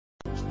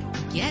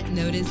Get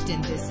noticed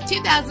in this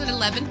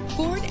 2011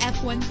 Ford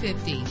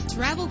F-150.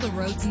 Travel the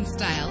roads in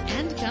style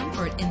and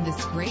comfort in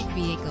this great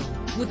vehicle.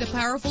 With a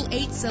powerful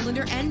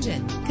 8-cylinder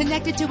engine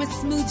connected to a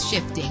smooth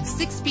shifting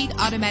 6-speed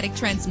automatic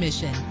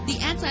transmission, the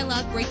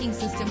anti-lock braking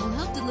system will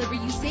help deliver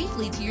you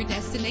safely to your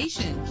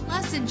destination.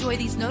 Plus, enjoy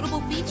these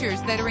notable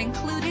features that are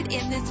included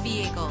in this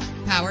vehicle: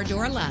 power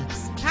door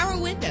locks,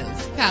 power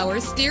windows, power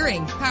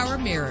steering, power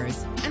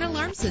mirrors, an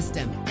alarm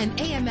system, an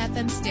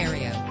AM/FM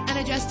stereo, an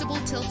adjustable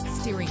tilt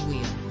steering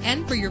wheel.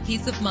 And for your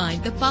peace of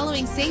mind, the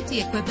following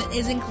safety equipment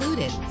is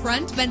included: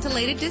 front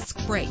ventilated disc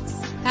brakes,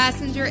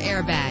 passenger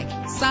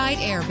airbag, side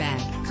airbag,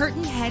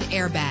 curtain head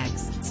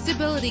airbags,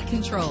 stability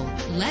control.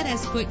 Let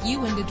us put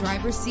you in the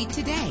driver's seat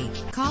today.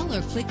 Call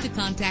or click to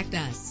contact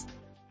us.